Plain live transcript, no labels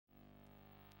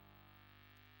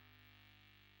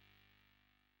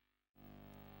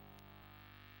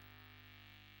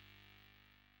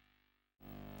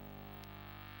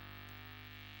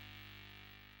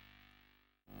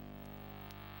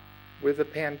With the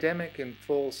pandemic in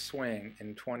full swing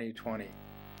in 2020,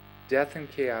 death and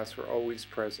chaos were always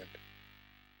present.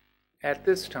 At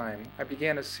this time, I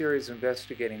began a series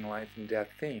investigating life and death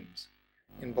themes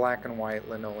in black and white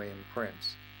linoleum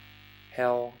prints: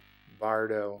 Hell,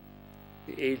 Bardo,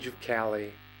 the Age of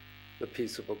Kali, the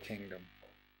Peaceable Kingdom.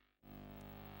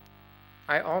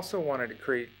 I also wanted to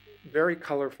create very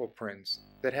colorful prints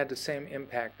that had the same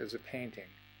impact as a painting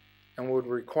and would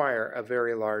require a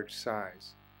very large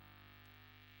size.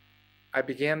 I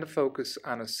began to focus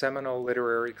on a seminal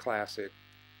literary classic,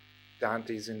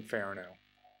 Dante's Inferno.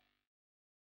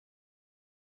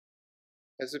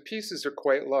 As the pieces are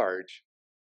quite large,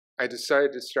 I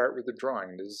decided to start with a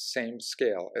drawing that is the same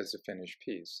scale as the finished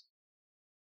piece.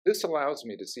 This allows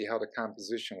me to see how the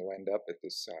composition will end up at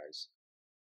this size.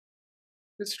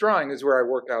 This drawing is where I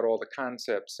work out all the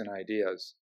concepts and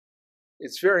ideas.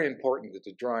 It's very important that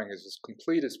the drawing is as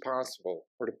complete as possible,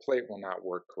 or the plate will not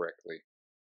work correctly.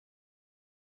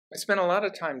 I spend a lot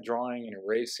of time drawing and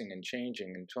erasing and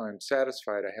changing until I'm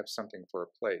satisfied I have something for a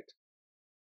plate.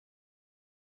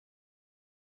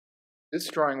 This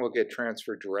drawing will get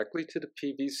transferred directly to the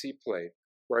PVC plate,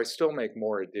 where I still make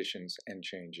more additions and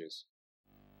changes.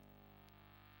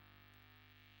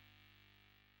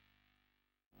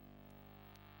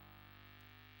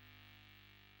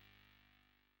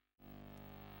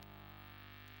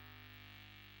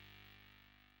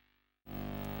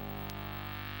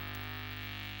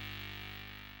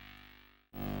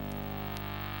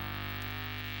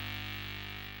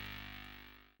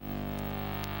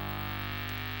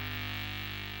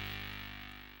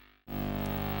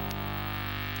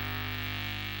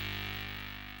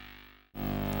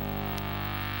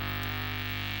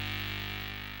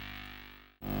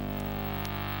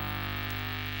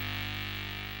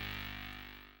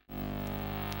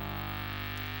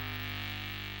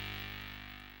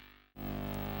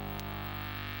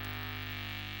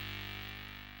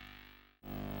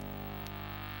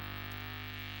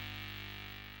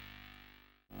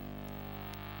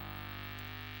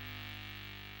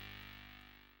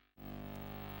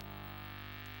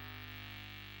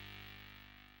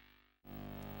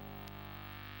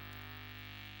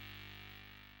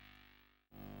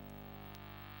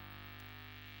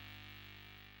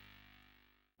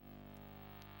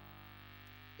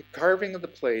 The carving of the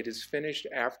plate is finished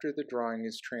after the drawing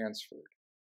is transferred,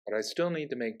 but I still need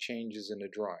to make changes in the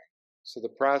drawing, so the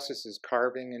process is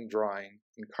carving and drawing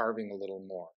and carving a little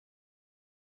more.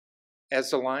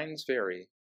 As the lines vary,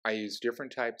 I use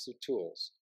different types of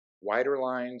tools, wider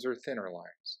lines or thinner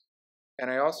lines,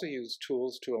 and I also use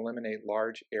tools to eliminate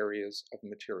large areas of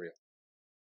material.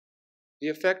 The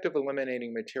effect of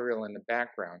eliminating material in the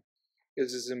background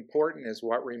is as important as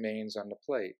what remains on the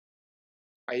plate.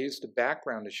 I used the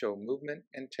background to show movement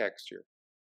and texture.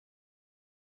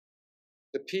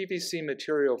 The PVC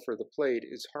material for the plate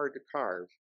is hard to carve,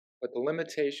 but the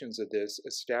limitations of this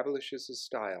establishes a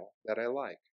style that I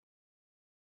like.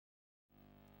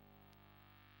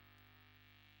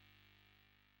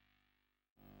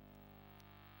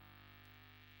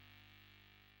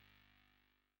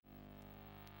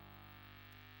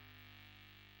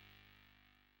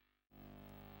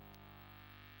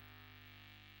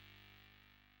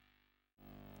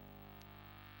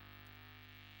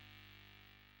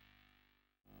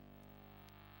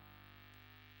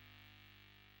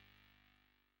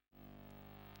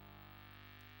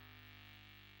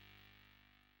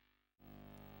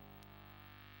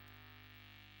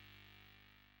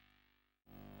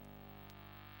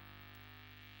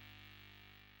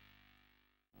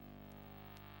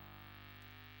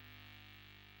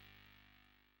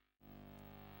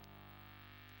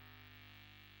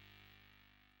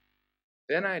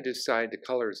 Then I decide the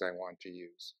colors I want to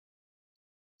use.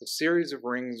 A series of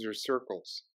rings or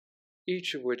circles,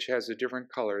 each of which has a different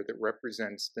color that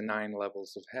represents the 9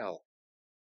 levels of hell.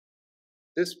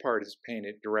 This part is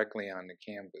painted directly on the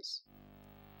canvas.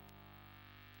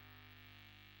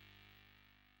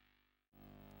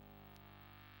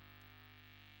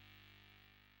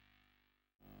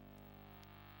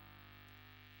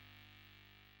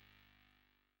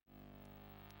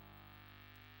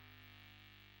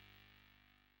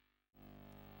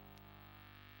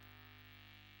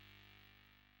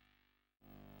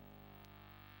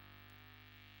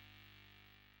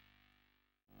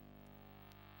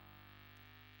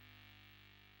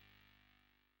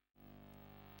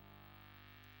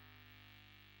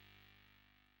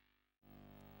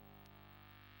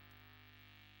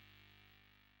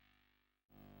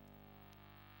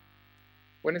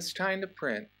 When it's time to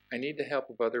print, I need the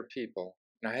help of other people,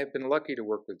 and I have been lucky to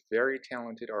work with very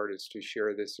talented artists who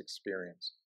share this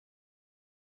experience.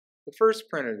 The first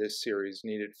print of this series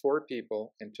needed 4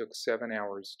 people and took 7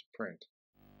 hours to print.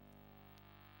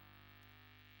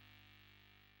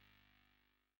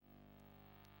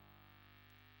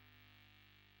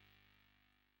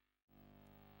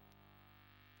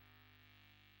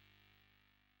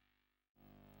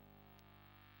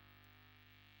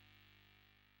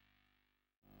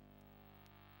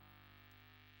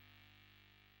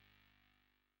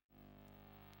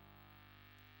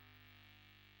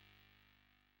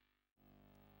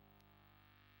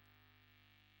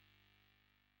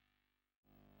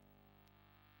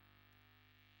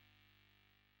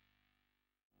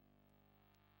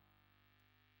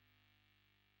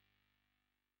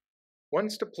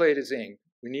 Once the plate is inked,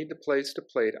 we need to place the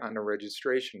plate on the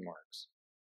registration marks.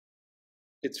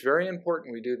 It's very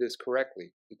important we do this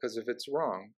correctly, because if it's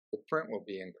wrong, the print will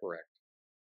be incorrect.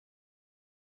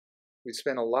 We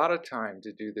spend a lot of time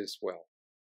to do this well.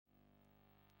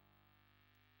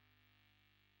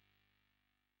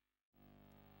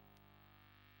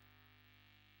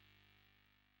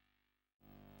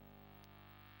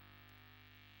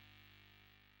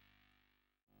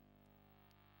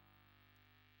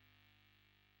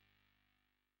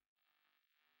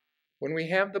 When we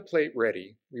have the plate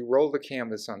ready, we roll the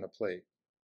canvas on the plate.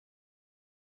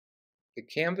 The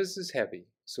canvas is heavy,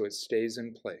 so it stays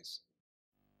in place.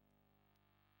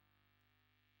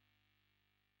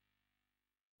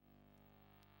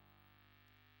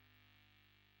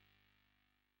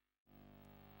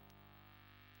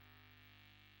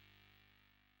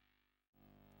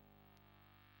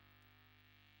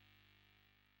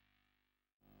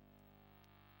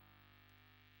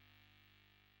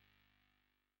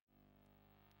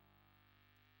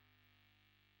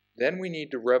 Then we need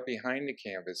to rub behind the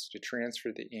canvas to transfer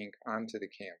the ink onto the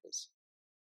canvas.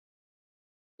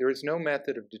 There is no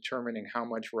method of determining how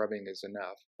much rubbing is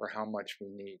enough or how much we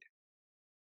need.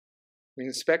 We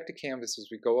inspect the canvas as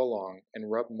we go along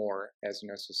and rub more as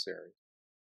necessary.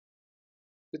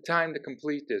 The time to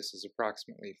complete this is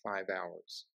approximately 5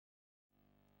 hours.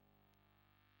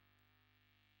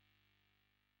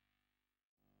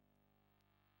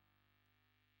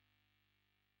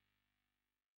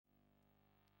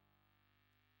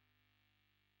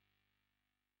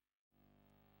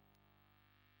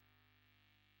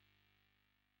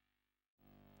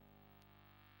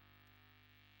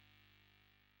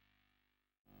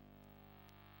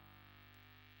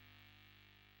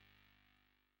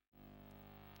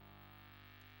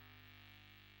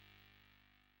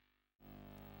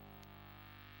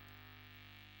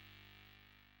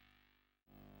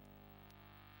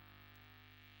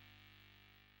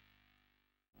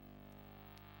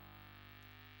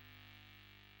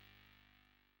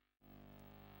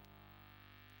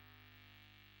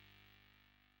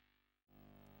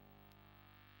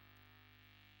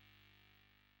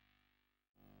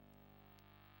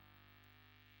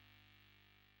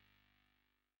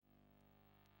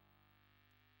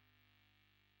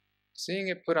 Seeing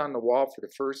it put on the wall for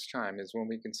the first time is when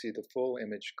we can see the full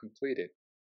image completed.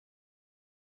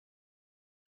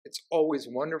 It's always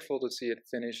wonderful to see it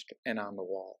finished and on the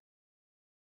wall.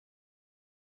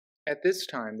 At this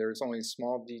time, there is only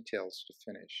small details to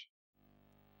finish.